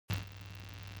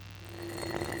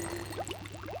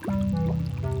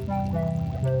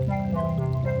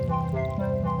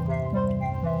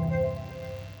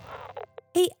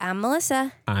Hey, I'm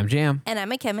Melissa. I'm Jam. And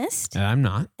I'm a chemist. And I'm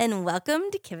not. And welcome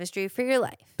to Chemistry for Your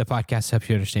Life. The podcast helps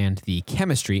you understand the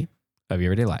chemistry of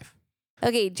your everyday life.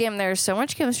 Okay, Jam, there's so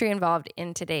much chemistry involved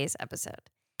in today's episode.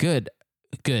 Good.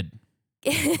 That's good.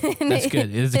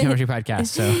 It is a chemistry podcast,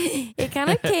 so. It kind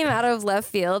of came out of left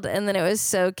field, and then it was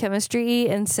so chemistry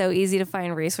and so easy to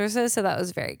find resources, so that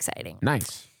was very exciting.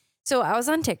 Nice. So I was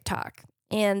on TikTok,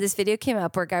 and this video came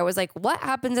up where a guy was like, what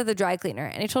happens at the dry cleaner?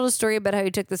 And he told a story about how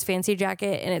he took this fancy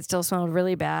jacket, and it still smelled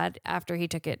really bad after he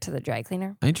took it to the dry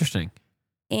cleaner. Interesting.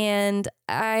 And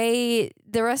the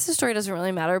rest of the story doesn't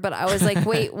really matter, but I was like,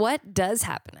 wait, what does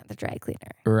happen at the dry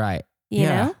cleaner? Right. You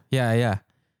know? Yeah.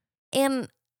 And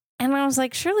I was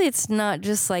like, surely it's not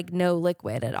just like no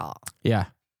liquid at all. Yeah.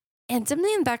 And something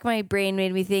in the back of my brain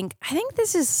made me think, I think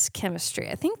this is chemistry.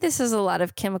 I think this is a lot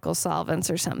of chemical solvents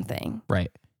or something.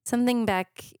 Right. Something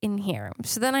back in here.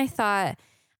 So then I thought,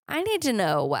 I need to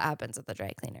know what happens at the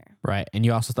dry cleaner. Right. And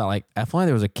you also thought, like, if only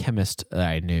there was a chemist that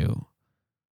I knew.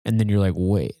 And then you're like,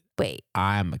 wait,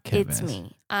 I'm a chemist. It's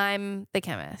me. I'm the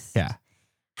chemist. Yeah.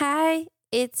 Hi,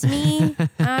 it's me.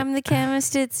 I'm the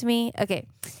chemist. It's me. Okay.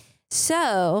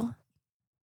 So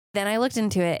then I looked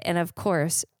into it, and of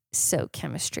course, so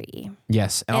chemistry.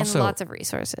 Yes. And also, lots of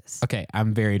resources. Okay.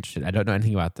 I'm very interested. I don't know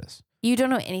anything about this. You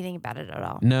don't know anything about it at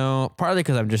all. No, partly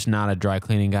because I'm just not a dry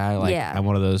cleaning guy. Like, Yeah. I'm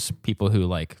one of those people who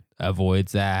like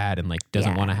avoids that and like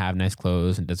doesn't Yeah. want to have nice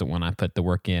clothes and doesn't want to put the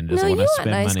work in, No, doesn't you want to want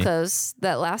spend nice money, clothes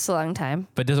that last a long time.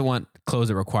 but doesn't want clothes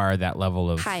that require that level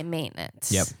of High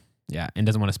maintenance. Yep. Yeah, and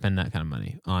doesn't want to spend that kind of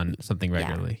money on something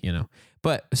regularly, you know.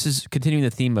 But this is continuing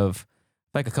the theme of,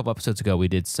 like, a couple episodes ago, we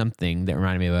did something that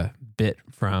reminded me of a bit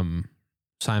from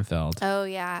Seinfeld. Oh,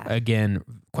 yeah. Again,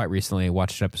 quite recently,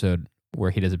 watched an episode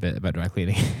where he does a bit about dry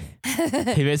cleaning.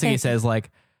 He basically says,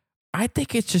 like, I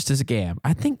think it's just a scam.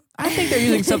 I think they're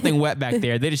using something wet back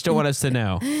there. They just don't want us to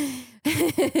know.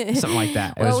 Something like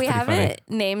that. Well, we haven't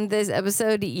named this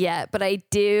episode yet, but I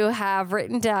do have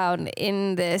written down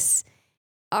in this,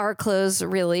 are clothes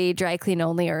really dry clean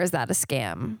only, or is that a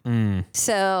scam?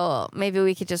 So maybe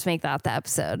we could just make that the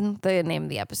episode. The name of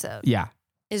the episode. Yeah.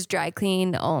 Is dry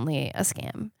clean only a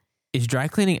scam? Is dry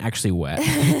cleaning actually wet?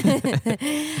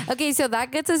 Okay, so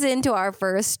that gets us into our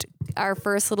first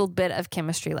little bit of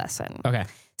chemistry lesson. Okay.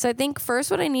 So I think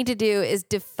first what I need to do is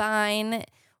define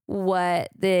what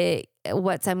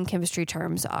some chemistry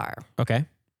terms are. Okay.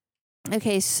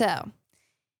 Okay, so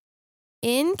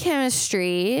in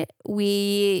chemistry,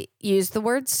 we use the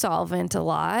word solvent a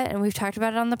lot, and we've talked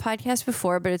about it on the podcast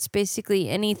before, but it's basically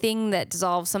anything that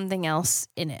dissolves something else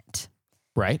in it.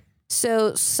 Right.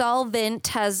 So solvent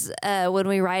has, when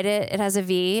we write it, it has a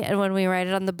V, and when we write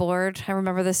it on the board, I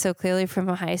remember this so clearly from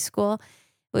high school,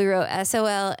 we wrote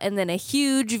SOL and then a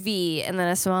huge V and then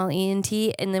a small ENT,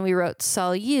 and then we wrote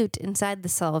solute inside the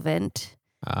solvent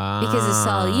because the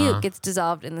solute gets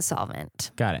dissolved in the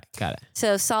solvent. Got it.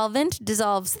 So solvent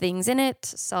dissolves things in it,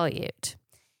 solute.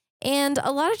 And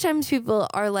a lot of times people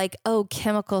are like, oh,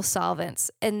 chemical solvents,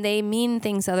 and they mean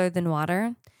things other than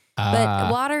water.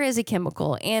 But water is a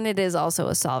chemical, and it is also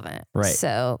a solvent. Right.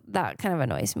 So that kind of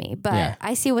annoys me. But Yeah.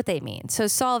 I see what they mean. So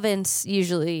solvents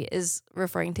usually is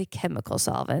referring to chemical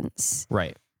solvents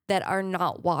Right. that are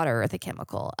not water or the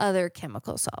chemical, other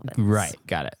chemical solvents. Right.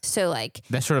 Got it. So like,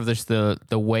 That's sort of just the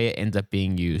way it ends up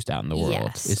being used out in the world.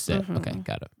 Yes. Is that Mhm. okay?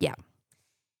 Got it. yeah.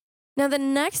 Now, the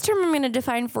next term I'm going to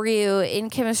define for you in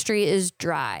chemistry is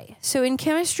dry. So in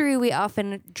chemistry, we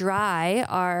often dry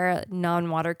our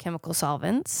non-water chemical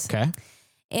solvents. Okay.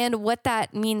 And what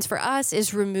that means for us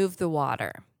is remove the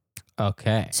water.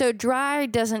 Okay. So dry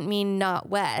doesn't mean not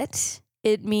wet.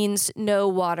 It means no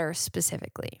water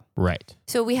specifically. Right.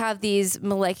 So we have these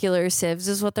molecular sieves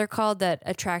is what they're called that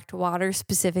attract water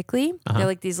specifically. They're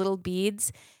like these little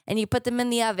beads, and you put them in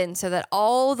the oven so that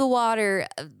all the water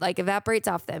like evaporates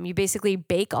off them. You basically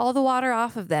bake all the water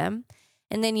off of them,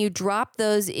 and then you drop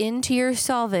those into your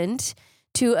solvent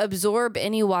to absorb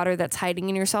any water that's hiding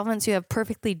in your solvent. So you have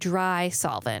perfectly dry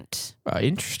solvent.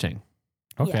 Interesting.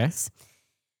 Okay. Yes.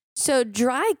 So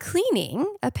dry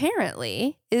cleaning,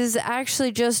 apparently, is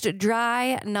actually just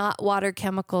dry, not water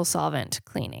chemical solvent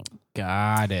cleaning.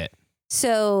 Got it.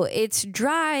 So it's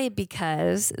dry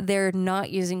because they're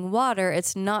not using water.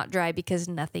 It's not dry because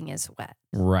nothing is wet.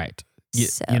 Right. You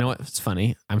know what? It's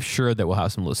funny. I'm sure that we'll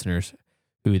have some listeners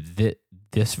who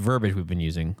this verbiage we've been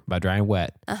using about dry and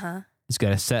wet is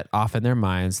going to set off in their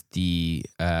minds the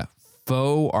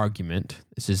faux argument.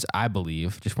 This is, I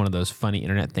believe, just one of those funny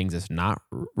internet things that's not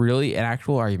really an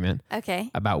actual argument Okay.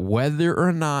 about whether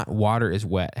or not water is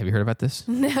wet. Have you heard about this?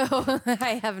 No,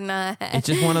 I have not. It's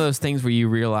just one of those things where you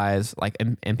realize, like,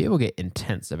 and people get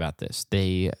intense about this.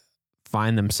 They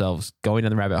find themselves going down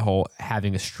the rabbit hole,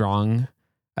 having a strong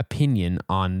opinion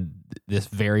on this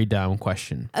very dumb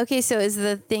question. Okay, so is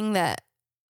the thing that...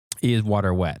 Is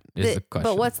water wet? Is the question.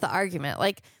 But what's the argument?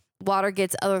 Like, water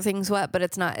gets other things wet, but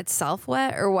it's not itself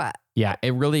wet, or what? Yeah,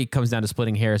 it really comes down to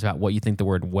splitting hairs about what you think the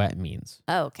word wet means.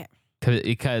 Oh, okay.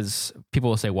 Because people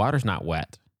will say water's not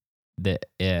wet.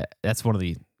 That's one of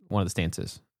the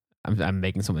stances. I'm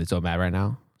making somebody so mad right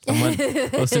now. Someone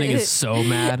listening is so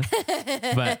mad.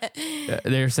 But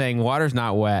they're saying water's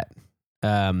not wet.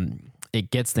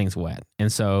 It gets things wet.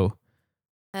 And so...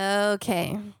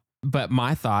 Okay. But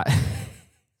my thought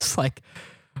is like...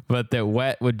 But that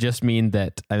wet would just mean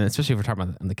that, and especially if we're talking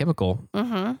about the chemical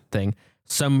thing,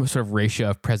 some sort of ratio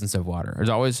of presence of water.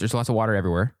 There's lots of water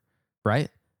everywhere, right?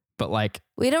 But like...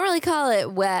 We don't really call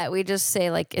it wet. We just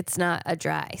say like it's not a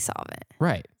dry solvent.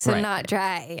 Right. So right. not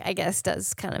dry, I guess,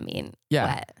 does kind of mean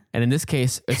wet. And in this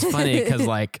case, it's funny because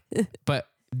like, but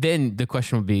then the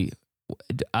question would be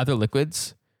other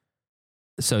liquids.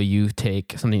 So you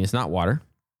take something that's not water,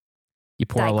 you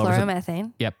pour all over...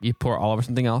 Dichloromethane. Yep. You pour all over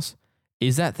something else.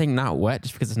 Is that thing not wet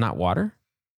just because it's not water?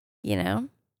 You know?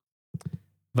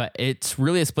 But it's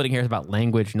really a splitting hairs about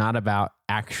language, not about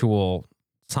actual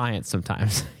science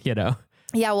sometimes, you know?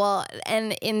 Yeah, well,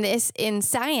 and in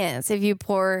science, if you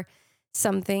pour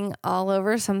something all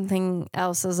over something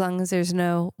else, as long as there's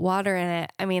no water in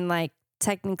it, I mean, like,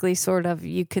 technically, sort of,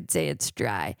 you could say it's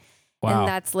dry. Wow. And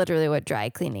that's literally what dry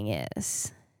cleaning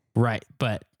is. Right.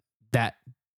 But that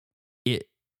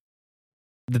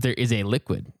there is a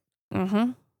liquid.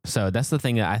 Mm-hmm. So that's the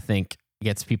thing that I think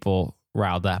gets people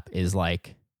riled up is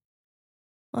like,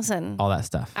 listen, all that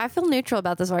stuff. I feel neutral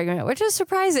about this argument, which is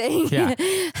surprising. Yeah.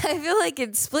 I feel like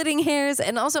it's splitting hairs,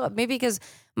 and also maybe because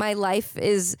my life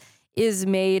is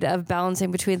made of balancing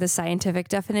between the scientific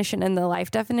definition and the life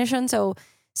definition. So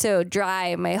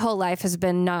dry, my whole life has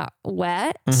been not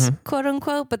wet, quote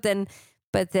unquote, but then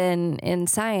in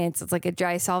science, it's like a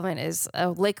dry solvent is a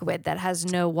liquid that has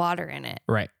no water in it.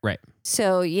 Right.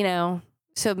 So,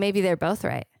 so maybe they're both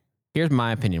right. Here's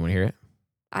my opinion. Want to hear it?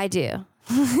 I do.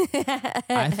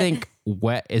 I think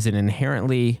wet is an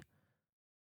inherently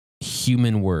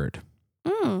human word.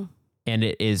 Mm. And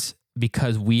it is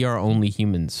because we are only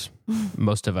humans,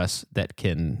 most of us that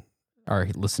are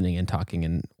listening and talking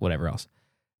and whatever else.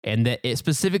 And that it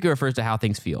specifically refers to how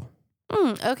things feel.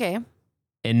 Okay.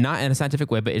 And not in a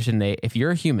scientific way, but if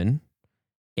you're a human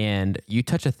and you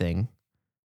touch a thing,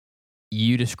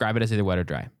 you describe it as either wet or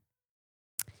dry.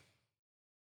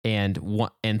 And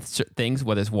things,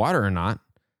 whether it's water or not,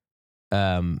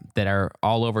 that are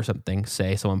all over something,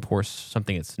 say someone pours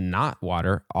something that's not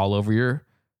water all over your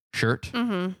shirt,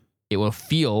 it will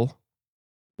feel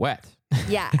wet.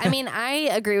 Yeah, I mean, I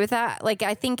agree with that. Like,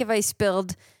 I think if I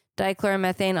spilled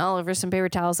dichloromethane all over some paper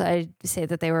towels, I'd say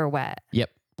that they were wet. Yep,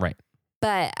 right.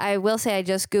 But I will say I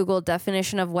just Googled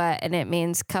definition of wet, and it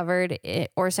means covered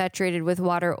or saturated with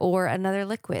water or another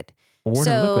liquid.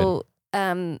 So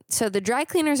the dry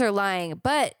cleaners are lying,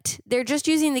 but they're just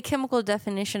using the chemical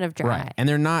definition of dry. Right. And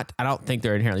they're not, I don't think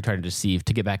they're inherently trying to deceive.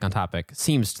 To get back on topic,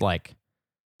 seems like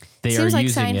they are using it.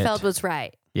 Seems like Seinfeld was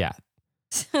right. Yeah.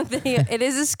 It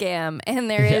is a scam, and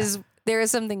there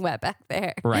is something wet back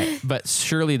there. Right. But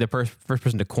surely the first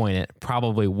person to coin it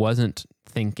probably wasn't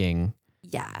thinking,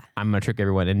 yeah, I'm going to trick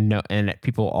everyone. And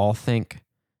people all think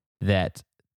that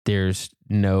there's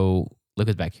no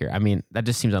liquids back here. I mean, that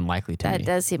just seems unlikely to me. That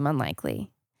does seem unlikely.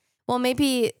 Well,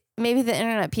 maybe the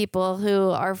internet people who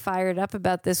are fired up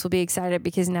about this will be excited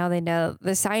because now they know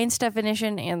the science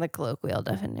definition and the colloquial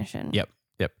definition. Yep.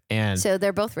 And so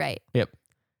they're both right. Yep.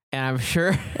 And I'm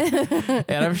sure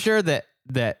that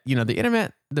the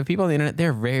internet, the people on the internet,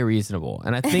 they're very reasonable.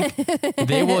 And I think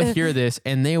they will hear this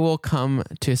and they will come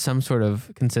to some sort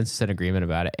of consensus and agreement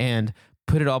about it and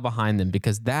put it all behind them,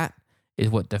 because that is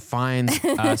what defines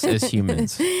us as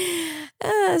humans.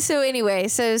 So anyway,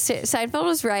 Seinfeld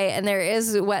was right, and there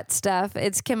is wet stuff.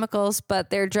 It's chemicals, but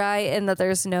they're dry in that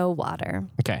there's no water.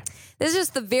 Okay. That's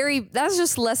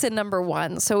just lesson number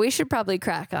 1. So we should probably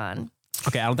crack on.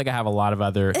 Okay, I don't think I have a lot of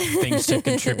other things to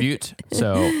contribute,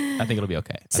 so I think it'll be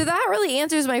okay. So that really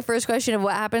answers my first question of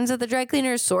what happens at the dry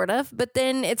cleaners, sort of. But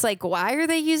then it's like, why are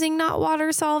they using not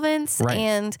water solvents? Right.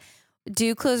 And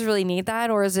do clothes really need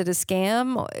that, or is it a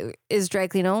scam? Is dry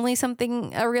clean only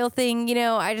a real thing?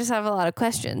 I just have a lot of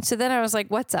questions. So then I was like,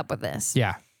 what's up with this?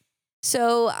 Yeah.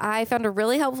 So I found a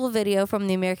really helpful video from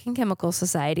the American Chemical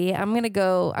Society. I'm going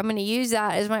to use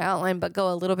that as my outline, but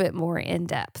go a little bit more in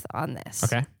depth on this.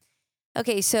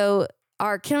 Okay. So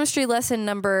our chemistry lesson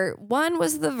number 1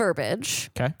 was the verbiage.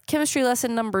 Okay. Chemistry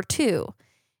lesson number 2,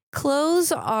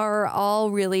 clothes are all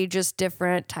really just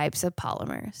different types of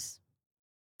polymers.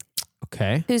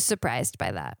 Okay. Who's surprised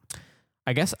by that?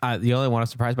 I guess the only one I'm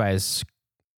surprised by is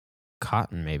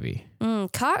cotton, maybe.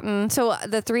 Cotton. So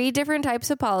the 3 different types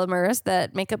of polymers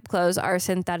that make up clothes are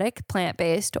synthetic,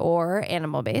 plant-based, or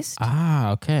animal-based.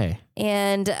 Ah, okay.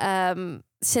 And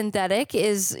synthetic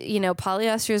is,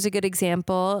 polyester is a good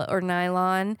example, or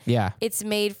nylon. Yeah. It's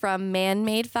made from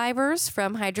man-made fibers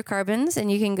from hydrocarbons,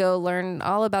 and you can go learn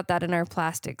all about that in our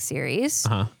plastic series.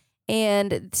 Uh-huh.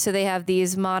 And so they have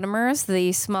these monomers,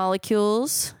 these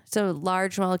molecules. It's a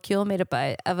large molecule made up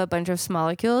of a bunch of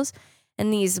molecules.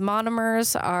 And these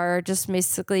monomers are just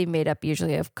basically made up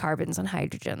usually of carbons and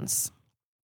hydrogens.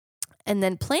 And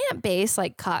then plant-based,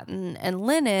 like cotton and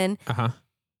linen,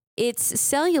 it's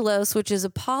cellulose, which is a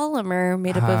polymer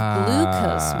made up of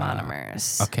glucose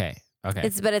monomers. Okay.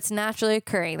 But it's naturally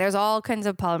occurring. There's all kinds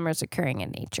of polymers occurring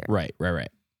in nature. Right.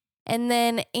 And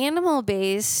then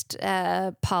animal-based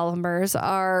polymers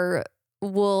are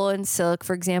wool and silk,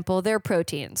 for example. They're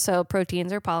proteins. So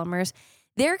proteins are polymers.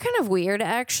 They're kind of weird,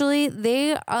 actually.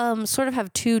 They sort of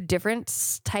have 2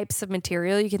 different types of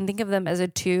material. You can think of them as a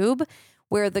tube,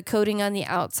 where the coating on the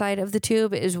outside of the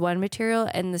tube is one material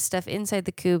and the stuff inside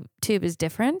the tube is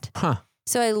different.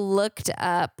 So I looked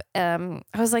up, I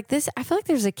was like, I feel like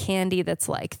there's a candy that's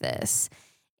like this.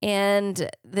 And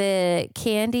the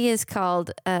candy is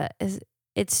called,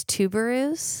 it's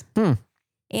tuberose.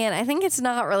 And I think it's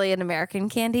not really an American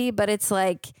candy, but it's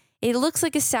like, it looks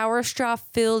like a sour straw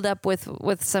filled up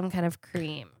with some kind of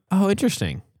cream. Oh,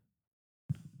 interesting.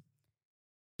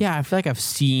 Yeah, I feel like I've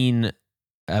seen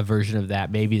a version of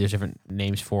that. Maybe there's different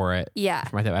names for it. Yeah.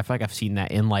 I feel like I've seen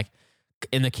that in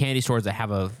the candy stores that have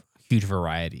a huge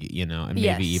variety, and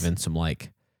maybe even some kind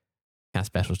of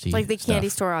specialty. Like the stuff. candy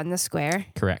store on the square.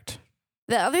 Correct.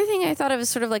 The other thing I thought of is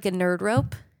sort of like a nerd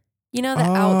rope. The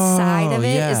outside of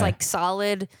it is like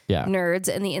solid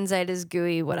nerds and the inside is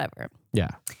gooey, whatever. Yeah.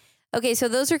 Okay, so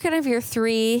those are kind of your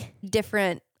 3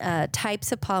 different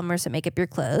types of polymers that make up your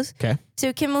clothes. Okay.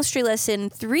 So chemistry lesson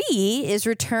 3 is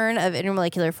return of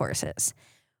intermolecular forces.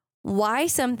 Why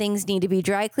some things need to be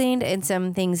dry cleaned and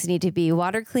some things need to be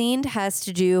water cleaned has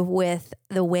to do with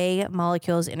the way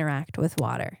molecules interact with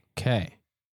water. Okay.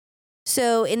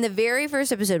 So in the very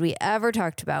first episode we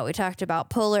talked about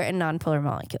polar and nonpolar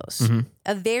molecules.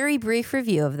 A very brief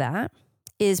review of that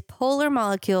is polar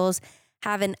molecules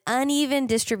have an uneven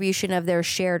distribution of their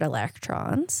shared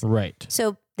electrons. Right.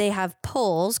 So they have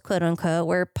poles, quote unquote,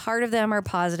 where part of them are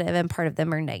positive and part of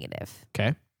them are negative.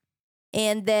 Okay.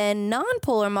 And then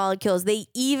nonpolar molecules, they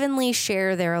evenly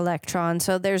share their electrons.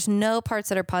 So there's no parts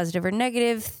that are positive or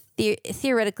negative.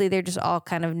 Theoretically, they're just all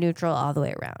kind of neutral all the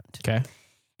way around. Okay.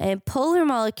 And polar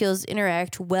molecules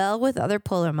interact well with other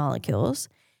polar molecules,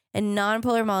 and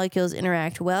nonpolar molecules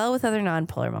interact well with other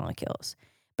nonpolar molecules.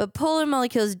 But polar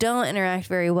molecules don't interact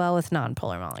very well with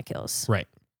nonpolar molecules. Right.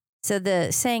 So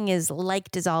the saying is like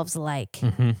dissolves like.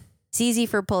 It's easy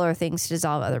for polar things to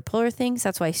dissolve other polar things.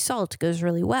 That's why salt goes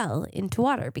really well into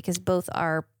water because both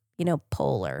are,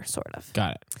 polar sort of.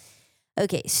 Got it.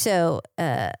 Okay, so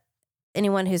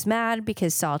anyone who's mad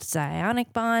because salt is an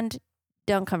ionic bond,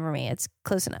 don't come for me. It's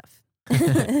close enough.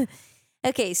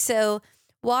 Okay, so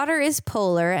water is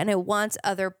polar and it wants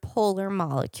other polar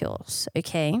molecules.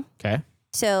 Okay.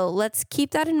 So let's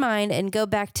keep that in mind and go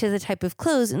back to the type of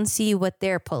clothes and see what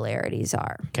their polarities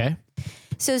are. Okay.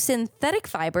 So synthetic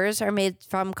fibers are made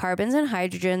from carbons and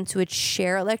hydrogens, which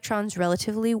share electrons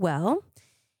relatively well.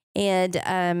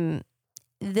 And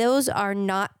those are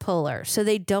not polar, so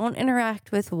they don't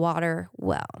interact with water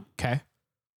well. Okay.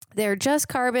 They're just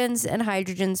carbons and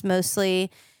hydrogens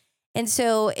mostly. And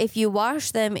so if you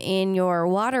wash them in your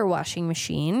water washing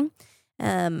machine,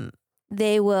 the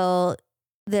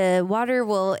water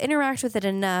will interact with it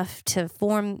enough to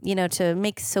form, to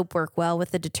make soap work well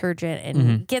with the detergent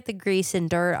and get the grease and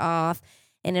dirt off.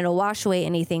 And it'll wash away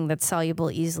anything that's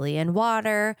soluble easily in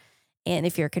water. And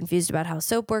if you're confused about how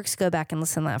soap works, go back and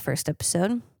listen to that first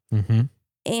episode.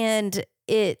 And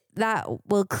that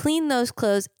will clean those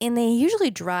clothes, and they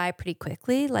usually dry pretty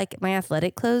quickly. Like my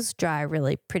athletic clothes dry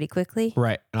really pretty quickly.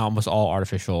 Right. And almost all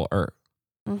artificial or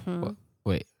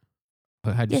wait.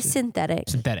 How'd you say? Synthetic.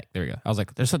 Synthetic. There we go. I was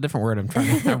like, there's a different word I'm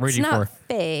reading it's not for.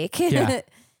 Fake. Yeah.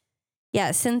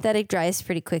 Yeah, synthetic dries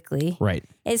pretty quickly. Right.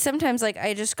 It's sometimes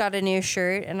I just got a new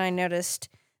shirt and I noticed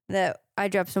that I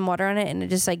dropped some water on it and it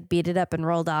just beat it up and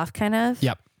rolled off kind of.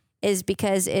 Yep. is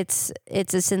because it's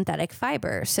a synthetic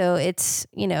fiber. So it's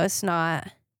not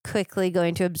quickly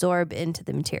going to absorb into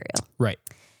the material. Right.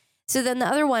 So then the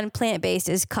other one, plant-based,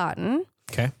 is cotton.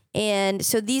 Okay. And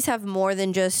so these have more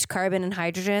than just carbon and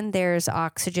hydrogen. There's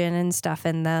oxygen and stuff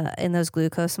in those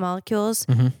glucose molecules.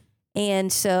 Mm-hmm.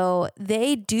 And so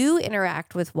they do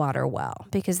interact with water well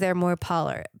because they're more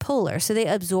polar. So they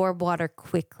absorb water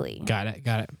quickly. Got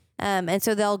it. And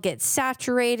so they'll get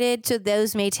saturated. So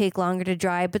those may take longer to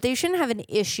dry, but they shouldn't have an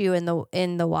issue in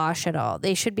the wash at all.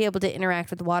 They should be able to interact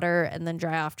with water and then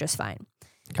dry off just fine.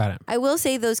 Got it. I will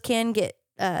say those can get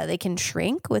they can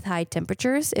shrink with high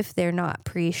temperatures if they're not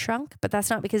pre-shrunk, but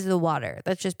that's not because of the water.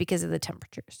 That's just because of the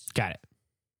temperatures. Got it.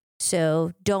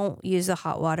 So don't use the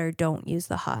hot water. Don't use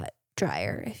the hot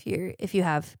dryer if you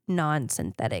have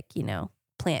non-synthetic,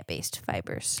 plant-based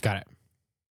fibers. Got it.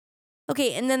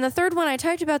 Okay, and then the third one, I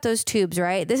talked about those tubes,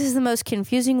 right? This is the most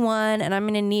confusing one, and I'm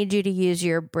going to need you to use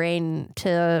your brain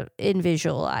to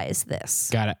visualize this.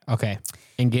 Got it. Okay.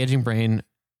 Engaging brain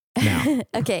now.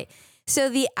 Okay. So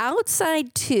the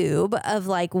outside tube of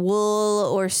like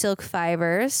wool or silk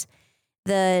fibers,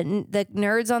 the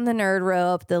nerds on the nerd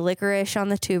rope, the licorice on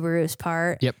the tuberose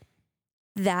part. Yep.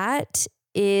 That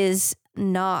is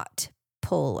not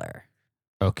polar.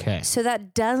 Okay. So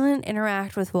that doesn't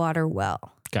interact with water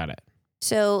well. Got it.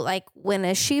 So like when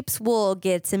a sheep's wool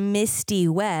gets misty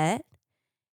wet,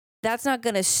 that's not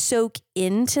going to soak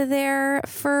into their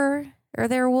fur or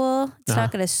their wool. It's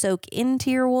not going to soak into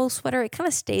your wool sweater. It kind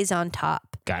of stays on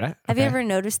top. Got it. Have you ever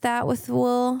noticed that with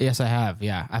wool? Yes, I have.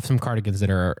 Yeah. I have some cardigans that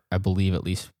are, I believe, at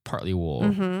least partly wool,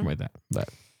 something like that. But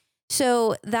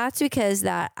so that's because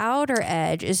that outer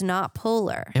edge is not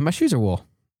polar. and my shoes are wool.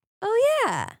 Oh,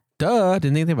 yeah. Duh.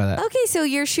 Didn't think about that. Okay, so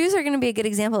your shoes are going to be a good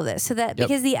example of this. So that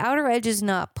because the outer edge is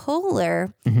not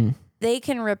polar, they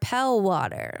can repel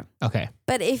water. Okay.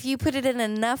 But if you put it in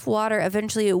enough water,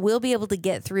 eventually it will be able to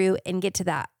get through and get to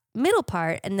that middle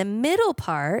part. And the middle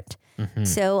part,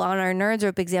 so on our Nerds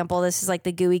Rope example, this is like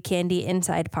the gooey candy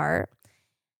inside part.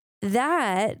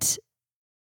 That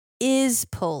is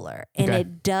polar and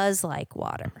it does like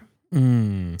water.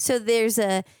 So there's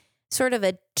a sort of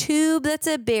a tube that's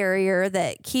a barrier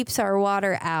that keeps our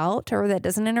water out or that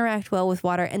doesn't interact well with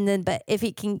water. And then, but if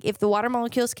the water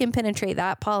molecules can penetrate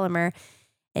that polymer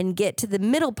and get to the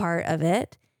middle part of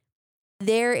it,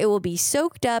 there it will be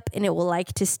soaked up and it will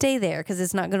like to stay there because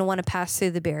it's not going to want to pass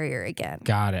through the barrier again.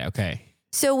 Got it. Okay.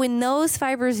 So when those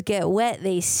fibers get wet,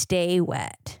 they stay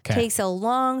wet. Okay. Takes a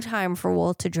long time for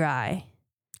wool to dry.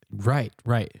 Right.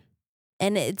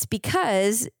 And it's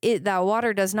because that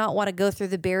water does not want to go through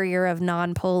the barrier of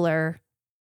non-polar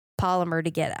polymer to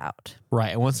get out.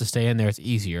 Right. And once to stay in there, it's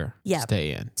easier to Yep.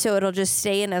 stay in. So it'll just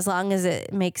stay in as long as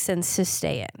it makes sense to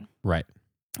stay in. Right.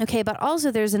 Okay, but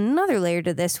also there's another layer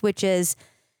to this, which is,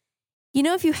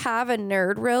 if you have a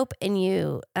nerd rope and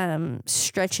you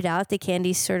stretch it out, the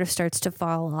candy sort of starts to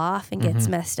fall off and gets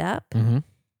messed up.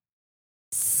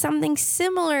 Something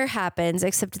similar happens,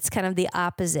 except it's kind of the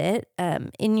opposite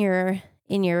in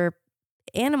your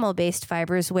animal-based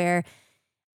fibers, where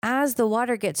as the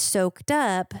water gets soaked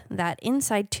up, that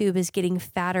inside tube is getting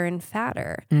fatter and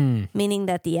fatter, meaning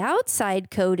that the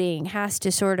outside coating has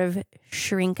to sort of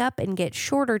shrink up and get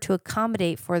shorter to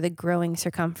accommodate for the growing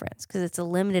circumference because it's a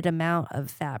limited amount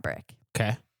of fabric.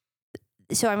 Okay.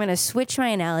 So I'm going to switch my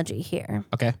analogy here.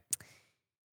 Okay.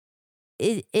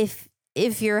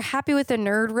 If you're happy with a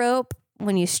nerd rope,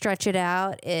 when you stretch it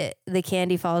out, the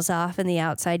candy falls off and the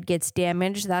outside gets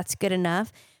damaged. That's good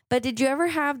enough. But did you ever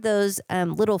have those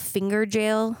little finger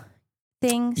gel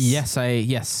things? Yes.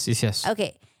 Yes.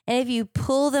 Okay. And if you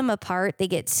pull them apart, they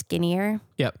get skinnier.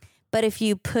 Yep. But if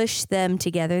you push them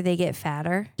together, they get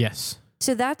fatter. Yes.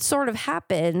 So that sort of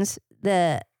happens.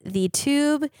 The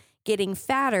tube getting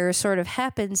fatter sort of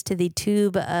happens to the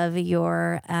tube of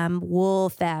your wool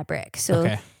fabric.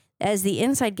 So as the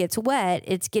inside gets wet,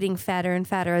 it's getting fatter and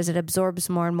fatter as it absorbs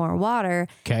more and more water.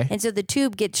 Okay. And so the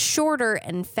tube gets shorter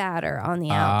and fatter on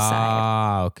the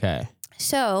outside. Okay.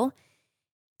 So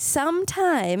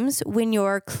sometimes when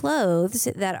your clothes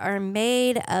that are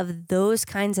made of those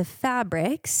kinds of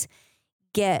fabrics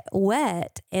get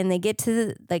wet and they get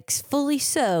to fully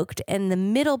soaked and the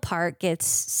middle part gets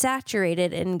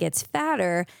saturated and gets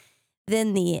fatter,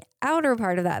 then the outer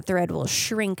part of that thread will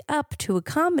shrink up to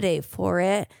accommodate for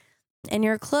it. And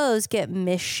your clothes get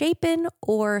misshapen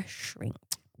or shrink.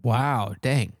 Wow,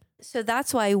 dang. So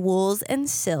that's why wools and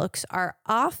silks are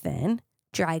often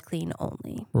dry clean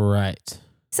only. Right.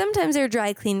 Sometimes they're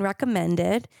dry clean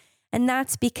recommended. And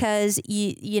that's because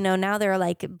you know, now there are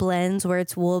like blends where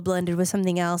it's wool blended with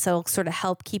something else that'll sort of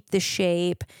help keep the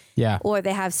shape. Yeah. Or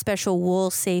they have special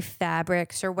wool safe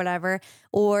fabrics or whatever.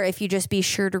 Or if you just be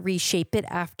sure to reshape it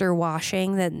after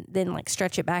washing, then like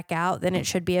stretch it back out, then it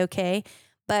should be okay.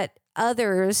 But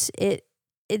others,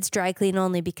 it's dry clean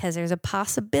only because there's a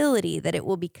possibility that it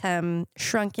will become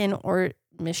shrunken or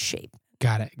misshapen.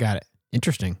 Got it.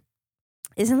 Interesting.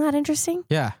 Isn't that interesting?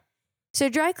 Yeah. So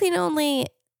dry clean only,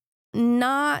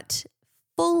 not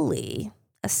fully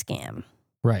a scam.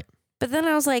 Right. But then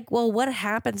I was like, well, what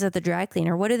happens at the dry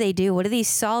cleaner? What do they do? What do these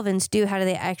solvents do? How do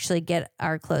they actually get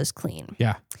our clothes clean?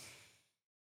 Yeah.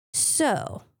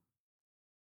 So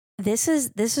this is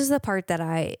the part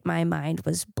that my mind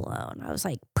was blown. I was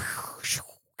like,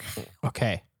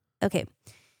 Okay. okay.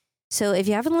 So if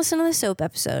you haven't listened to the soap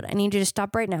episode, I need you to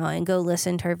stop right now and go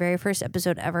listen to our very first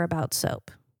episode ever about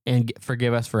soap. And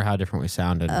forgive us for how different we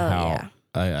sound and Oh,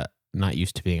 how not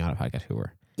used to being on a podcast we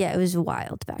were. Yeah, it was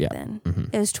wild back then. Mm-hmm.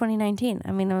 It was 2019.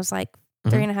 I mean, it was like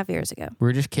 3.5 years ago. We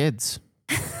were just kids.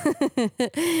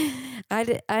 I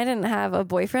didn't have a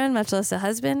boyfriend, much less a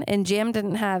husband, and Jam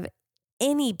didn't have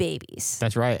any babies.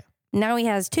 That's right. Now he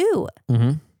has 2.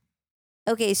 Mm-hmm.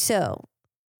 Okay, so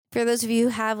for those of you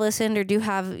who have listened or do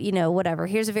have, you know, whatever,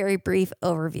 here's a very brief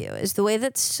overview. Is the way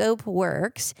that soap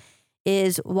works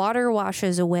is water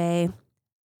washes away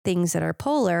things that are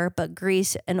polar, but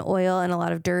grease and oil and a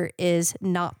lot of dirt is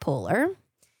not polar.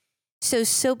 So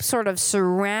soap sort of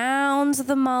surrounds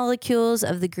the molecules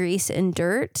of the grease and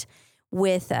dirt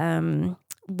with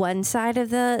one side of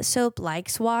the soap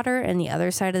likes water and the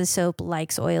other side of the soap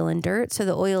likes oil and dirt. So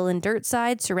the oil and dirt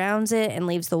side surrounds it and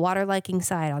leaves the water liking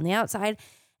side on the outside,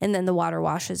 and then the water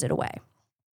washes it away.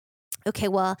 Okay,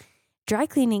 well, dry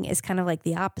cleaning is kind of like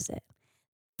the opposite.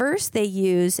 First, they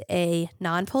use a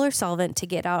nonpolar solvent to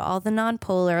get out all the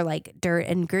nonpolar, like dirt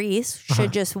and grease,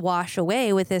 should just wash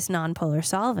away with this nonpolar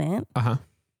solvent.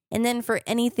 And then for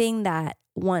anything that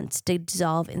wants to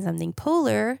dissolve in something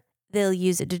polar, they'll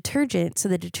use a detergent. So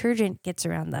the detergent gets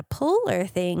around the polar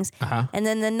things, and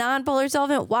then the nonpolar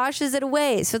solvent washes it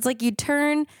away. So it's like you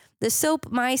turn the soap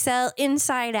micelle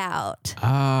inside out.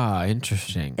 Ah,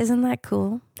 interesting. Isn't that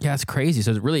cool? Yeah, it's crazy.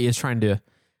 So it really is trying to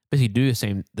basically do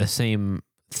the same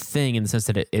thing in the sense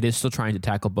that it is still trying to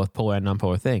tackle both polar and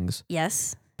nonpolar things.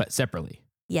 Yes. But separately.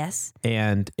 Yes.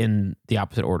 And in the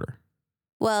opposite order.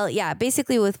 Well, yeah,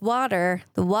 basically with water,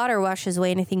 the water washes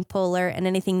away anything polar, and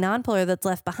anything nonpolar that's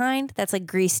left behind, that's like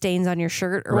grease stains on your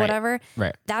shirt or whatever.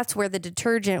 Right. That's where the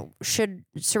detergent should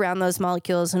surround those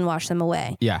molecules and wash them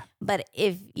away. Yeah. But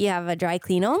if you have a dry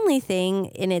clean only thing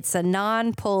and it's a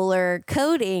nonpolar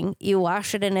coating, you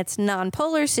wash it in its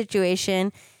nonpolar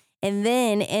situation, and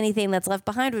then anything that's left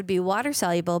behind would be water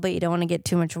soluble, but you don't want to get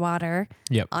too much water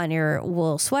on your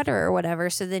wool sweater or whatever.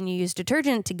 So then you use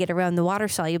detergent to get around the water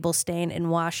soluble stain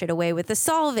and wash it away with a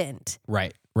solvent.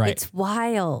 Right. It's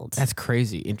wild. That's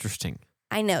crazy. Interesting.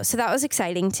 I know. So that was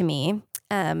exciting to me.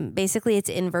 Basically, it's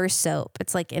inverse soap.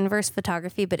 It's like inverse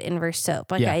photography, but inverse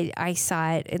soap. Like I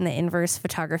saw it in the inverse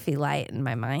photography light in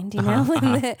my mind, you know,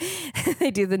 when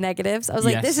they do the negatives. I was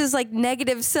like, this is like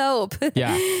negative soap.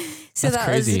 Yeah. So that's that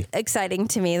crazy. was exciting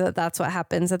to me that's what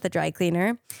happens at the dry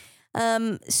cleaner.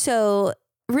 So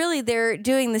really they're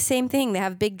doing the same thing. They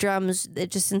have big drums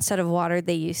that just instead of water,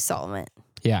 they use solvent.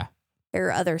 Yeah.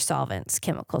 Or other solvents,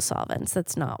 chemical solvents.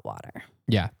 That's not water.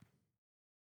 Yeah.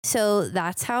 So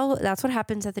that's what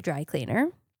happens at the dry cleaner.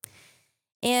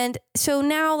 And so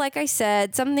now, like I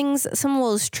said, some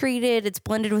wool is treated, it's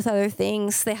blended with other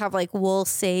things. They have like wool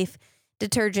safe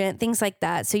detergent, things like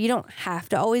that. So you don't have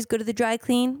to always go to the dry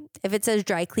clean. If it says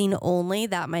dry clean only,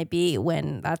 that might be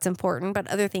when that's important, but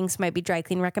other things might be dry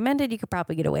clean recommended. You could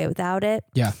probably get away without it.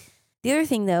 Yeah. The other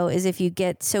thing though, is if you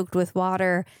get soaked with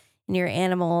water in your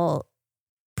animal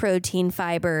protein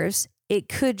fibers, it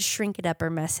could shrink it up or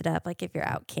mess it up, like if you're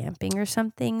out camping or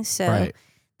something. So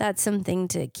that's something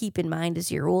to keep in mind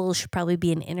is your wool should probably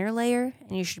be an inner layer,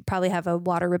 and you should probably have a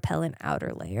water repellent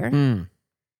outer layer.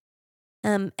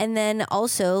 And then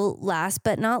also, last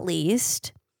but not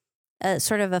least,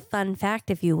 sort of a fun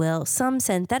fact, if you will, some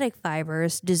synthetic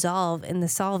fibers dissolve in the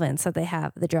solvents that they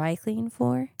have the dry clean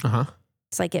for.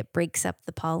 It's like it breaks up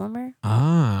the polymer.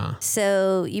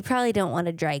 So you probably don't want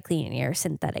to dry clean your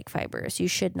synthetic fibers. You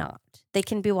should not. They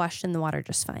can be washed in the water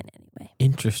just fine anyway.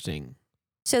 Interesting.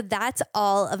 So that's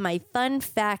all of my fun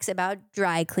facts about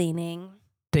dry cleaning.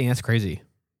 Dang, that's crazy.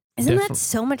 Isn't that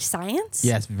so much science?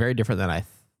 Yeah, it's very different than I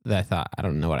thought. I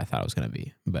don't know what I thought it was going to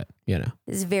be, but you know.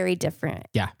 It's very different.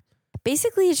 Yeah.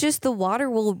 Basically, it's just the water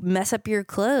will mess up your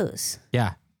clothes.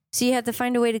 Yeah. So you have to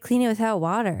find a way to clean it without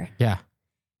water. Yeah.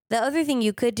 The other thing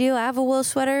you could do, I have a wool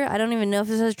sweater. I don't even know if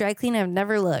it says dry clean. I've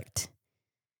never looked.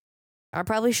 I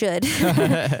probably should.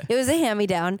 It was a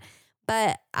hand-me-down,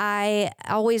 but I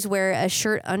always wear a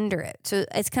shirt under it. So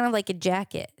it's kind of like a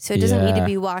jacket. So it doesn't need to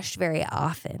be washed very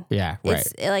often. Yeah, right.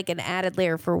 It's like an added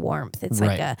layer for warmth. It's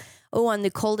Right. like on the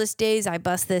coldest days, I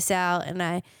bust this out and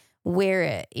I wear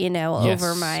it,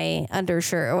 over my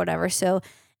undershirt or whatever. So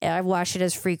I wash it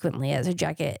as frequently as a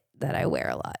jacket that I wear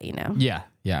a lot, Yeah,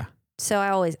 yeah. So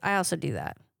I also do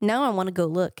that. Now I want to go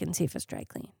look and see if it's dry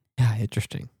clean. Yeah,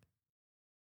 interesting.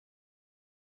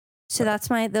 So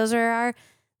those are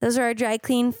our dry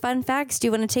clean fun facts. Do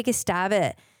you want to take a stab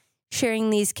at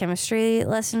sharing these chemistry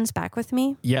lessons back with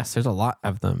me? Yes, there's a lot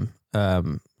of them.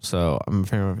 So I'm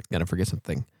going to forget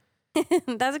something.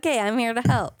 That's okay. I'm here to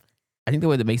help. I think the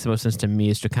way that makes the most sense to me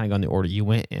is to kind of go in the order you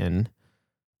went in.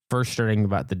 First, starting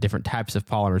about the different types of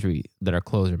polymers that our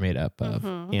clothes are made up of.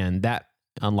 Mm-hmm. And that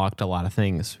unlocked a lot of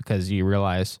things because you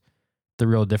realize the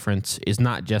real difference is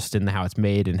not just in how it's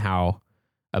made and how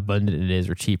abundant it is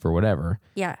or cheap or whatever.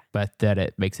 Yeah. But that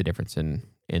it makes a difference in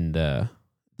the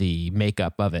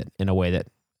makeup of it in a way that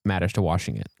matters to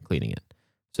washing it, cleaning it.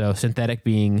 So synthetic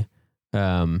being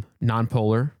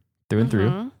non-polar through and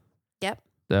through. Yep.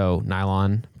 So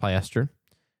nylon, polyester.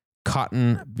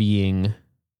 Cotton being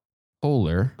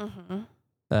polar.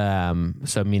 Mm-hmm.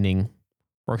 So meaning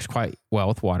works quite well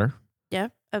with water.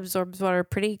 Yep. Absorbs water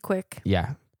pretty quick.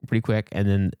 Yeah, pretty quick. And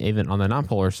then even on the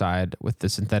non-polar side with the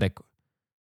synthetic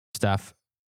stuff,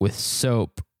 with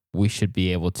soap, we should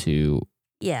be able to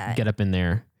get up in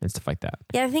there and stuff like that.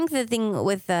 Yeah, I think the thing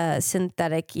with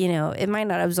synthetic, it might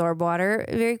not absorb water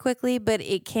very quickly, but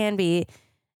it can be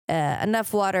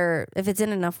enough water. If it's in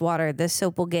enough water, the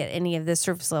soap will get any of the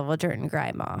surface level dirt and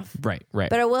grime off. Right.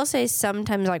 But I will say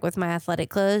sometimes, like with my athletic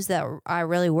clothes that I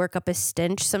really work up a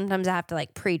stench, sometimes I have to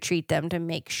like pre-treat them to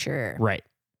make sure. Right.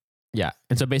 Yeah.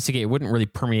 And so basically it wouldn't really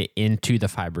permeate into the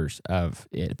fibers of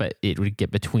it, but it would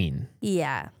get between.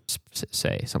 Yeah.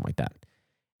 Say something like that.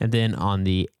 And then on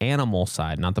the animal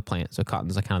side, not the plant. So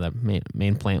cotton's like kind of the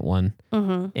main plant one.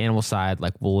 Mm-hmm. Animal side,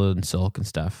 like wool and silk and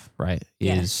stuff, right?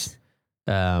 Yes.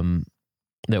 That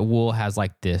wool has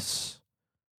like this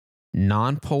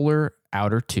non-polar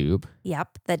outer tube.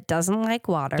 Yep. That doesn't like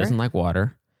water.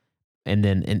 And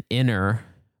then an inner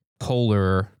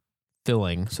polar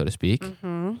filling, so to speak.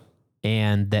 Mm-hmm.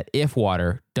 And that if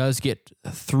water does get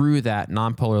through that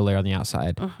non-polar layer on the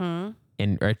outside and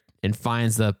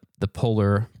finds the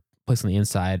polar place on the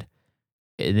inside,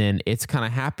 and then it's kind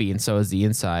of happy. And so is the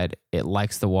inside. It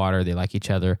likes the water. They like each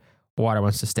other. Water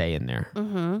wants to stay in there.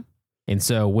 Mm-hmm. And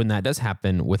so when that does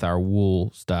happen with our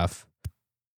wool stuff,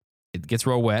 it gets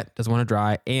real wet, doesn't want to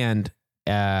dry, and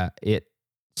it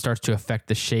starts to affect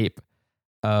the shape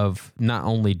of not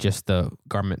only just the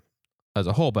garment as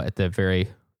a whole, but at the very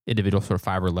individual sort of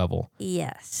fiber level.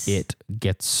 Yes. It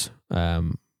gets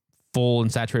full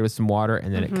and saturated with some water,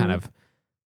 and then it kind of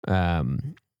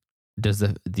does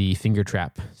the finger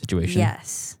trap situation.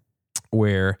 Yes.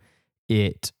 Where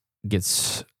it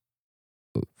gets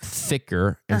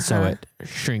thicker, and so it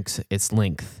shrinks its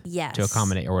length to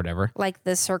accommodate or whatever. Like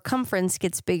the circumference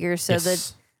gets bigger, so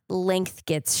the length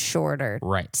gets shorter.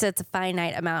 Right. So it's a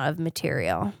finite amount of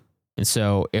material. And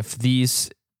so if these,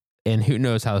 and who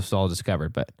knows how this was all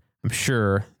discovered, but I'm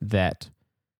sure that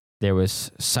there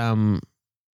was some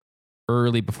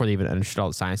early, before they even understood all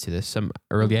the science to this, some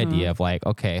early idea of like,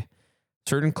 okay,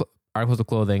 certain articles of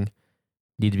clothing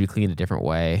need to be cleaned a different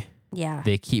way. Yeah.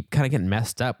 They keep kind of getting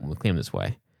messed up when we clean them this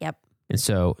way. Yep. And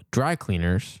so dry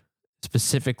cleaners,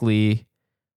 specifically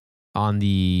on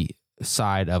the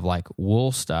side of like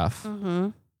wool stuff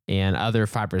and other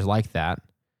fibers like that,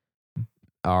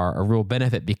 are a real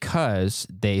benefit because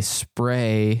they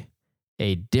spray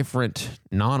a different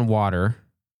non-water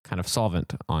kind of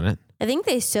solvent on it. I think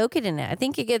they soak it in it. I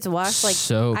think it gets washed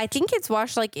I think it's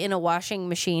washed like in a washing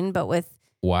machine, but with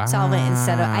solvent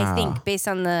instead of, I think, based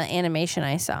on the animation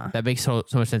I saw. That makes so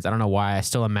much sense. I don't know why I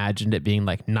still imagined it being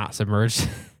like not submerged.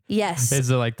 Yes.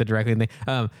 It's like the direct thing.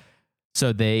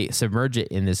 So they submerge it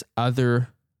in this other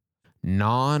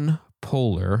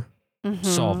non-polar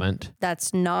solvent.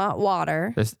 That's not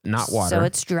water. That's not water. So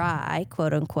it's dry,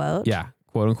 quote unquote. Yeah,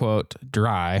 quote unquote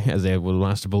dry, as they would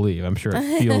want us to believe. I'm sure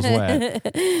it feels wet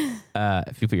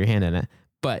if you put your hand in it.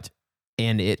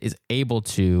 And it is able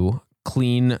to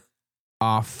clean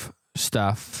off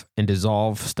stuff and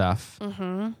dissolve stuff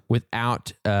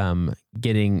without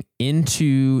getting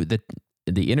into the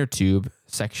inner tube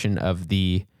section of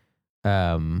the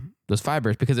those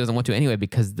fibers, because it doesn't want to anyway,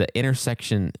 because the inner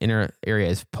area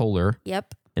is polar.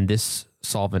 Yep. And this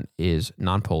solvent is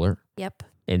non-polar. Yep.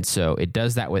 And so it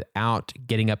does that without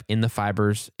getting up in the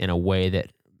fibers in a way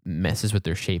that messes with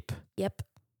their shape. Yep.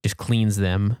 Just cleans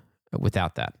them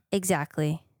without that.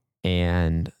 Exactly.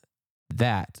 And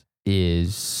that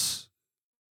is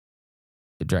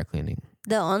the dry cleaning.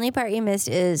 The only part you missed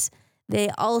is they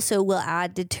also will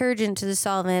add detergent to the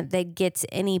solvent that gets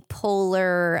any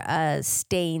polar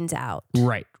stains out.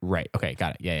 Right. Okay,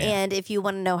 got it. Yeah. And if you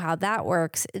want to know how that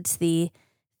works, it's the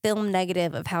film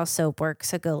negative of how soap works.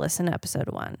 So go listen to episode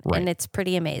 1. Right. And it's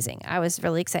pretty amazing. I was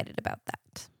really excited about that.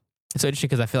 It's so interesting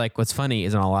because I feel like what's funny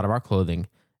is on a lot of our clothing,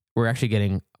 we're actually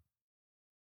getting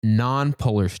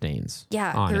non-polar stains.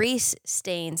 Yeah, grease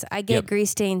stains. I get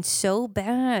grease stains so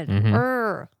bad.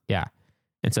 Mm-hmm. Yeah.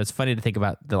 And so it's funny to think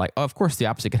about, of course the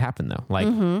opposite could happen though. Like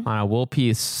on a wool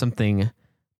piece, something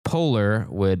polar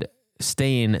would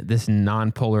stain this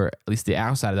non-polar, at least the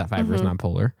outside of that fiber is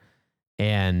non-polar.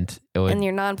 And it would. And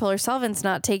your non-polar solvent's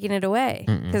not taking it away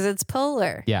because it's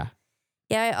polar. Yeah.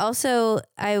 Yeah.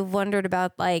 I wondered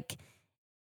about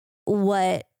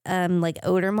what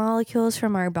odor molecules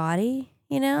from our body,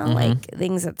 like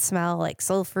things that smell like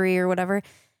sulfury or whatever.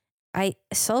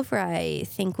 Sulfur, I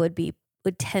think would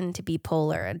tend to be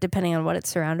polar depending on what it's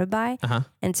surrounded by.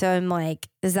 And so I'm like,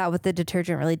 is that what the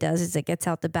detergent really does? Is it gets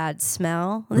out the bad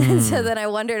smell? So then I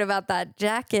wondered about that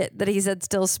jacket that he said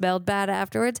still smelled bad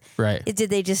afterwards. Right. Did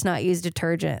they just not use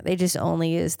detergent? They just only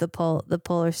used the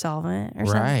polar solvent or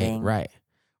something? Right.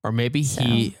 Or maybe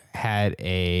he had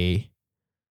maybe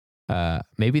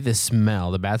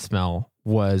the bad smell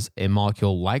was a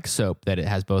molecule like soap that it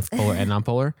has both polar and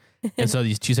non-polar. And so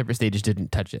these two separate stages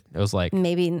didn't touch it. It was like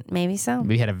maybe so.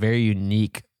 We had a very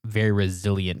unique, very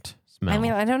resilient smell. I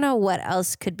mean, I don't know what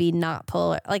else could be not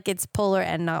polar. Like it's polar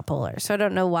and not polar. So I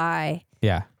don't know why.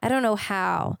 Yeah. I don't know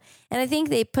how. And I think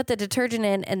they put the detergent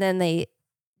in and then they,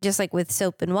 just like with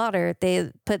soap and water,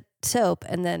 they put soap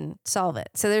and then solvent.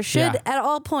 So there should, at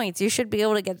all points, you should be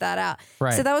able to get that out.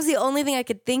 Right. So that was the only thing I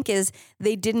could think is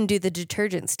they didn't do the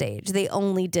detergent stage. They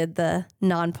only did the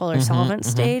non-polar solvent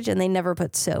stage and they never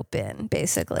put soap in,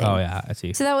 basically. Oh, yeah, I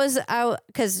see. So that was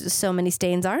because so many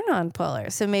stains are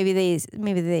non-polar. So maybe they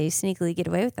sneakily get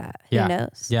away with that. Yeah. Who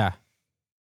knows? Yeah.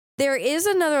 There is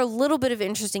another little bit of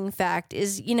interesting fact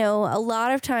is, a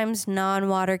lot of times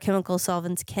non-water chemical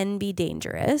solvents can be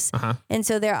dangerous. And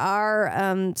so there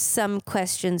are some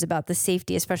questions about the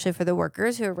safety, especially for the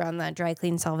workers who are around that dry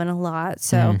clean solvent a lot.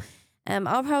 So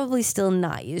I'll probably still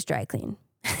not use dry clean.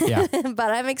 Yeah.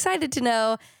 But I'm excited to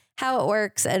know how it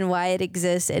works and why it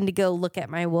exists and to go look at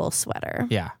my wool sweater.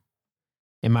 Yeah.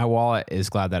 And my wallet is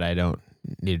glad that I don't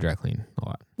need to dry clean a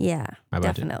lot. Yeah, my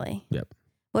budget. definitely. Yep.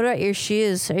 What about your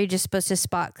shoes? Are you just supposed to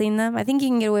spot clean them? I think you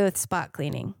can get away with spot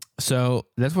cleaning. So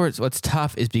that's where what's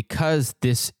tough is because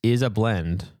this is a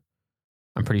blend,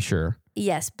 I'm pretty sure.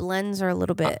 Yes, blends are a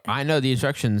little bit. I know the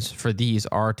instructions for these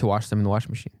are to wash them in the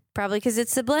washing machine. Probably because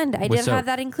it's a blend. I didn't have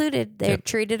that included. They're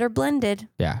treated or blended.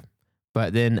 Yeah.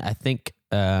 But then I think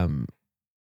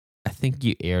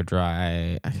you air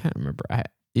dry. I can't remember.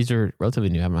 These are relatively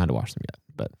new. I haven't had to wash them yet.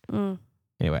 But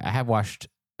anyway, I have washed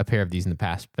a pair of these in the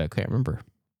past, but I can't remember.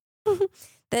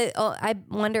 I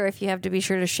wonder if you have to be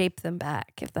sure to shape them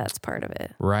back, if that's part of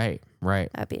it. Right.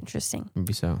 That'd be interesting.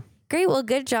 Maybe so. Great. Well,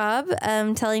 good job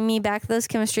telling me back those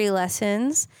chemistry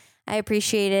lessons. I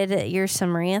appreciated your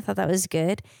summary. I thought that was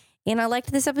good. And I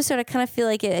liked this episode. I kind of feel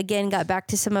like it, again, got back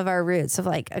to some of our roots of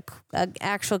like a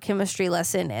actual chemistry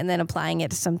lesson and then applying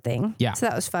it to something. Yeah. So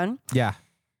that was fun. Yeah.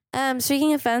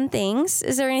 Speaking of fun things,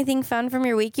 is there anything fun from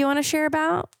your week you want to share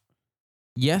about?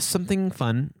 Yes, something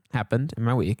fun happened in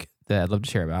my week that I'd love to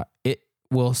share about. It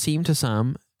will seem to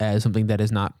some as something that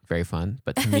is not very fun,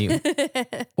 but to me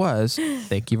was.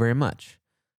 Thank you very much.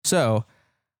 So,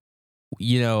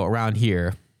 around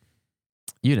here,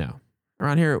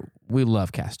 we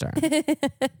love cast iron.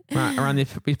 around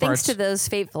these parts. Thanks to those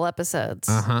fateful episodes.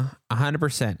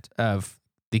 100% of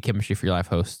the Chemistry for Your Life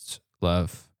hosts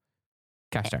love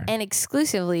cast iron. And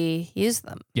exclusively use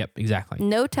them. Yep, exactly.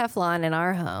 No Teflon in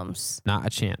our homes. Not a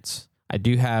chance. I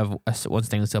do have one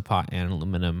stainless steel pot and an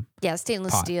aluminum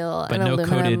stainless pot, steel but and no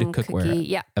aluminum coated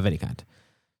cookware of any kind.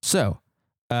 So,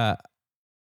 a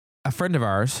friend of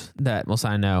ours that Melissa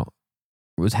and I know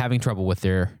was having trouble with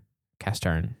their cast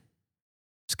iron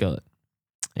skillet.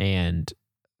 And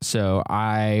so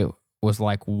I was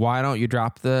like, why don't you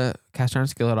drop the cast iron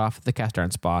skillet off at the cast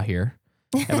iron spa here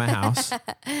at my house,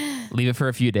 leave it for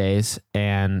a few days,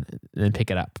 and then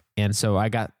pick it up. And so I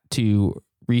got to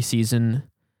reseason.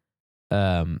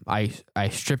 I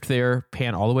stripped their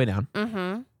pan all the way down.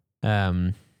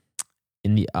 On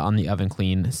the oven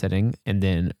clean setting, and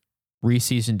then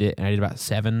reseasoned it, and I did about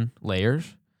 7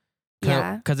 layers.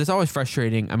 Yeah, because it's always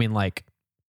frustrating. I mean, like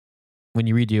when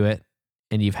you redo it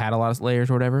and you've had a lot of layers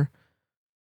or whatever,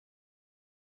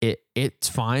 it's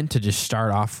fine to just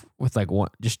start off with like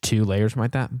just 2 layers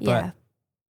like that. But Yeah.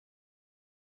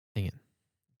 dang it,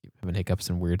 keep having hiccups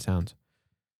and weird sounds.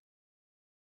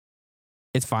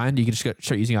 It's fine. You can just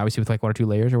start using obviously with like 1 or 2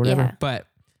 layers or whatever. Yeah. But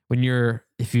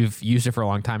if you've used it for a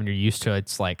long time and you're used to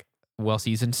it's like well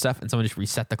seasoned stuff, and someone just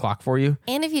reset the clock for you.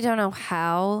 And if you don't know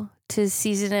how to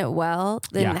season it well,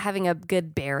 then having a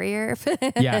good barrier.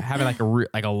 Having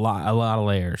like a lot of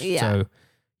layers. Yeah. So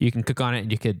you can cook on it,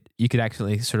 and you could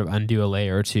actually sort of undo a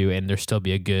layer or 2, and there still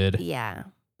be a good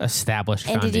established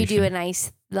and foundation. did you do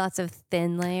lots of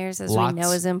thin layers, as we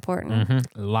know is important?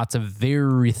 Mm-hmm. Lots of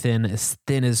very thin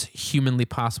as humanly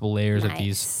possible layers of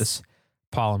this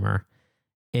polymer.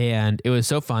 And it was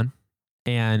so fun.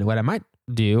 And what I might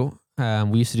do,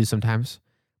 we used to do sometimes,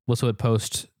 Melissa would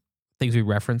post things we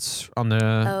reference on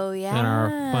on our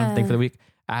fun thing for the week.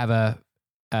 I have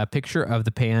a picture of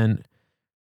the pan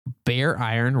bare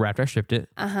iron right after I stripped it,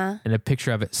 and a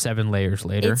picture of it 7 layers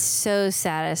later. It's so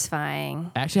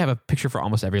satisfying. I actually have a picture for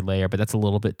almost every layer, but that's a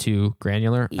little bit too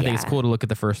granular. I think it's cool to look at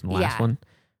the first and last one.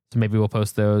 So maybe we'll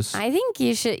post those. I think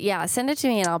you should, send it to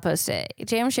me and I'll post it.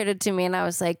 Jam showed it to me and I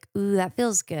was like, ooh, that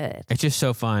feels good. It's just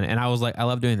so fun. And I was like, I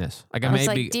love doing this. Like, I was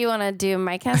like, do you want to do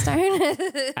my cast iron?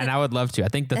 And I would love to. I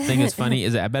think the thing that's funny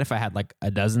is that I bet if I had like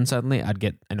a dozen suddenly, I'd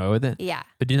get annoyed with it. Yeah.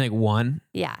 But doing like 1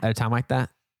 at a time like that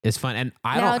is fun. And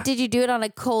did you do it on a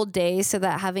cold day so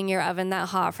that having your oven that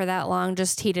hot for that long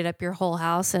just heated up your whole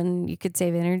house and you could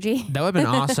save energy? That would have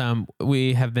been awesome.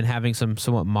 We have been having some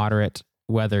somewhat moderate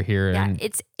weather here. Yeah, and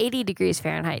it's 80 degrees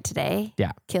Fahrenheit today.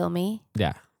 Yeah. Kill me.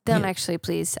 Yeah. Don't actually,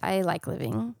 please. I like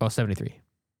living. Oh, 73.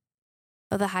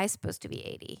 Oh, the high's supposed to be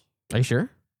 80. Are you sure?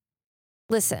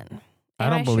 Listen. I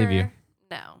don't believe you.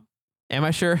 No. Am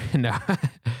I sure? No.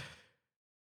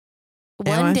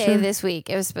 One day this week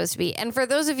it was supposed to be. And for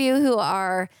those of you who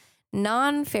are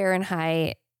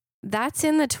non-Fahrenheit, that's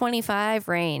in the 25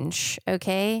 range,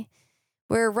 okay?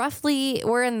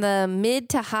 We're in the mid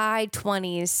to high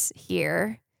 20s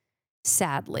here,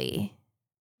 sadly.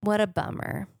 What a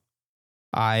bummer.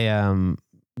 I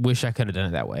wish I could have done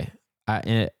it that way.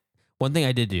 One thing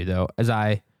I did do, though, is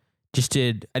I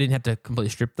didn't have to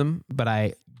completely strip them, but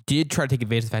I did try to take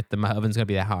advantage of the fact that my oven's going to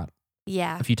be that hot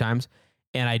a few times.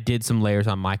 And I did some layers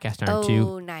on my cast iron too.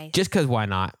 Oh, nice. Just because why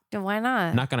not? Why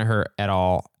not? Not going to hurt at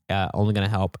all. Only going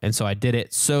to help. And so I did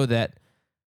it so that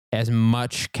as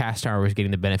much cast iron was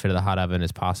getting the benefit of the hot oven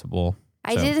as possible.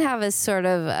 I did have a sort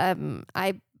of,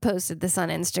 I posted this on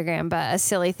Instagram, but a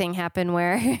silly thing happened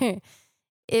where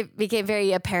it became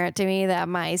very apparent to me that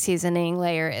my seasoning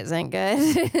layer isn't good.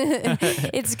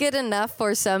 It's good enough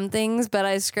for some things, but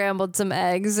I scrambled some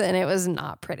eggs and it was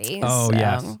not pretty. Oh,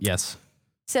 yes.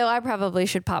 So I probably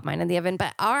should pop mine in the oven,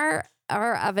 but our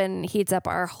oven heats up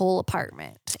our whole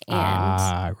apartment.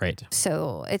 And right.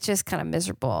 So it's just kind of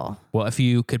miserable. Well, if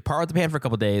you could par with the pan for a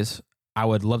couple of days, I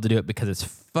would love to do it because it's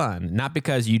fun, not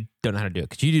because you don't know how to do it,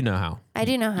 because you do know how. I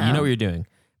do know how. You know what you're doing.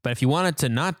 But if you wanted to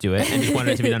not do it and just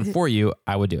wanted it to be done for you,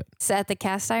 I would do it. It's at the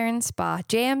Cast Iron Spa.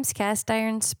 Jam's Cast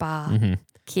Iron Spa. Mm-hmm.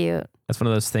 Cute. That's one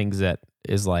of those things that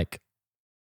is like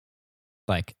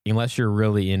unless you're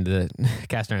really into the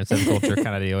cast iron subculture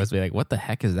kind of deal, always be like, what the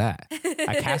heck is that?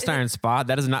 A cast iron spa?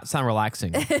 That does not sound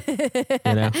relaxing.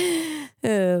 You know?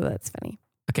 Oh, that's funny.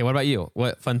 Okay, what about you?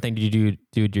 What fun thing did you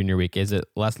do during your week? Is it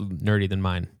less nerdy than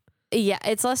mine? Yeah,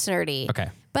 it's less nerdy. Okay.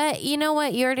 But you know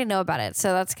what? You already know about it,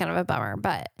 so that's kind of a bummer.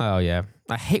 But oh yeah,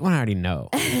 I hate when I already know.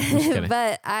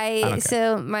 But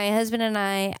so my husband and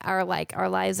I are like, our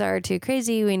lives are too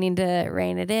crazy. We need to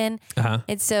rein it in.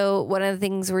 And so one of the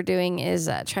things we're doing is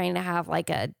trying to have like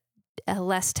a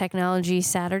less technology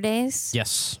Saturdays.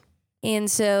 Yes.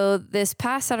 And so this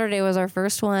past Saturday was our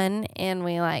first one, and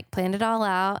we like planned it all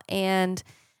out. And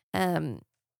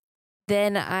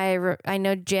then I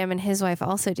know Jam and his wife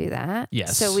also do that.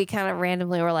 Yes. So we kind of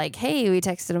randomly were like, hey, we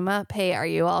texted them up. Hey, are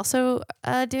you also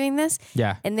doing this?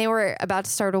 Yeah. And they were about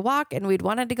to start a walk, and we'd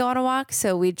wanted to go on a walk.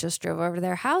 So we just drove over to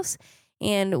their house,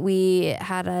 and we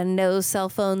had a no cell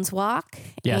phones walk.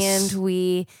 Yes. And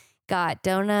we got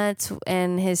donuts,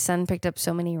 and his son picked up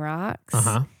so many rocks.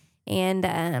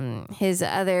 And his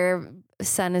other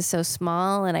son is so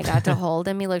small, and I got to hold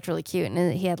him. He looked really cute,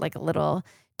 and he had like a little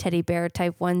teddy bear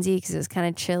type onesie because it was kind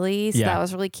of chilly. So that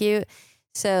was really cute.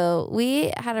 So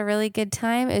we had a really good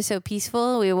time. It was so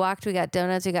peaceful. We walked, we got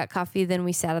donuts, we got coffee. Then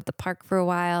we sat at the park for a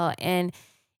while, and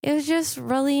it was just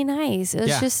really nice. It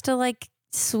was just a like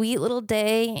sweet little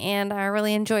day, and I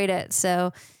really enjoyed it.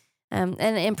 So, and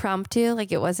impromptu,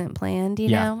 like it wasn't planned, you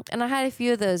know? And I had a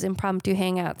few of those impromptu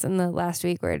hangouts in the last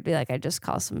week where it'd be like, I just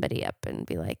call somebody up and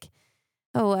be like,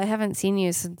 oh, I haven't seen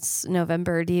you since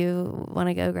November. Do you want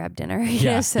to go grab dinner?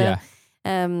 Yeah, So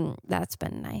that's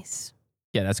been nice.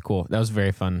 Yeah, that's cool. That was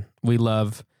very fun. We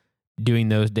love doing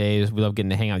those days. We love getting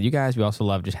to hang out with you guys. We also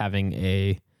love just having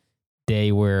a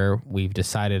day where we've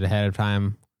decided ahead of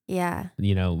time, Yeah.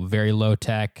 Very low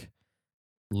tech,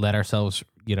 let ourselves,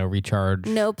 recharge.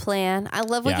 No plan. I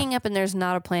love waking up and there's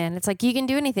not a plan. It's like you can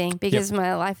do anything because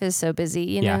my life is so busy,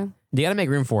 you know? You got to make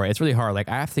room for it. It's really hard. Like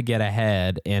I have to get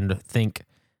ahead and think,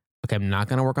 okay, I'm not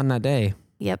going to work on that day.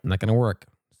 Yep. I'm not going to work.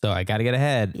 So I got to get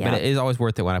ahead. Yep. But it is always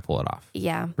worth it when I pull it off.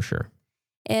 Yeah. For sure.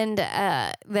 And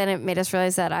then it made us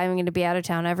realize that I'm going to be out of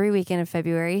town every weekend of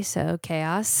February. So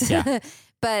chaos. Yeah.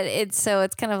 But it's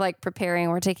kind of like preparing.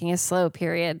 We're taking a slow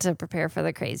period to prepare for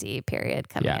the crazy period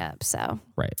coming up. So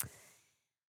right.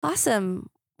 Awesome.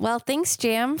 Well, thanks,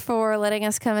 Jam, for letting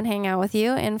us come and hang out with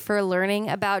you and for learning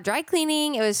about dry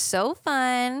cleaning. It was so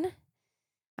fun.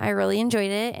 I really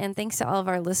enjoyed it. And thanks to all of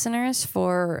our listeners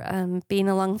for being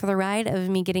along for the ride of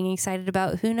me getting excited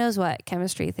about who knows what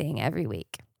chemistry thing every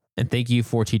week. And thank you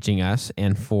for teaching us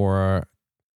and for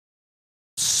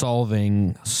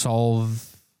solventing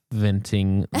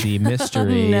the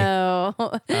mystery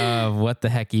of what the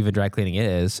heck even dry cleaning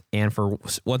is, and for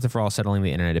once and for all settling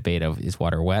the internet debate of is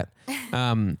water wet.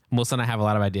 Melissa and I have a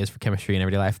lot of ideas for chemistry in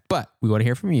everyday life, but we want to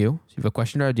hear from you. So if you have a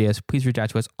question or ideas, please reach out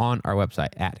to us on our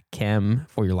website at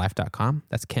chemforyourlife.com.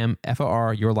 That's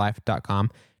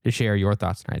chemforyourlife.com to share your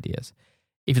thoughts and ideas.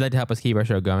 If you'd like to help us keep our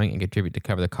show going and contribute to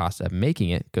cover the cost of making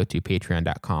it, go to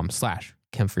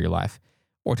patreon.com/chemforyourlife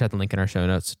or tap the link in our show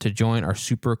notes to join our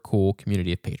super cool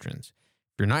community of patrons.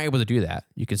 If you're not able to do that,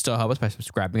 you can still help us by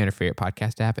subscribing on your favorite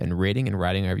podcast app and rating and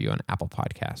writing a review on Apple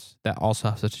Podcasts. That also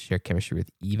helps us to share chemistry with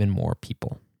even more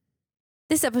people.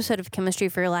 This episode of Chemistry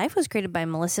for Your Life was created by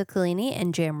Melissa Collini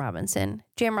and Jam Robinson.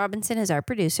 Jam Robinson is our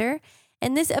producer,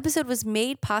 and this episode was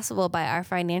made possible by our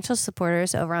financial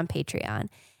supporters over on Patreon.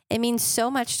 It means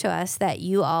so much to us that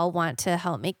you all want to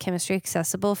help make chemistry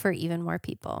accessible for even more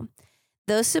people.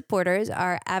 Those supporters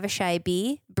are Avishai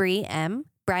B., Bree M.,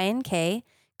 Brian K.,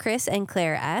 Chris and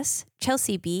Claire S.,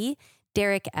 Chelsea B.,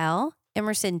 Derek L.,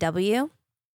 Emerson W.,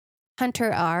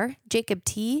 Hunter R., Jacob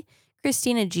T.,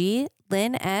 Christina G.,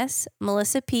 Lynn S.,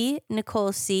 Melissa P.,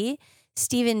 Nicole C.,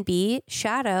 Stephen B.,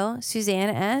 Shadow, Suzanne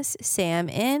S., Sam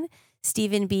N.,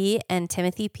 Stephen B., and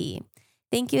Timothy P.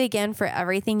 Thank you again for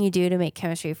everything you do to make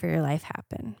Chemistry for Your Life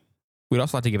happen. We'd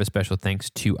also like to give a special thanks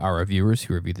to our reviewers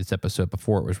who reviewed this episode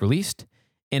before it was released.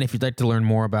 And if you'd like to learn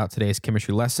more about today's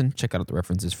chemistry lesson, check out the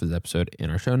references for this episode in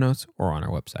our show notes or on our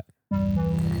website.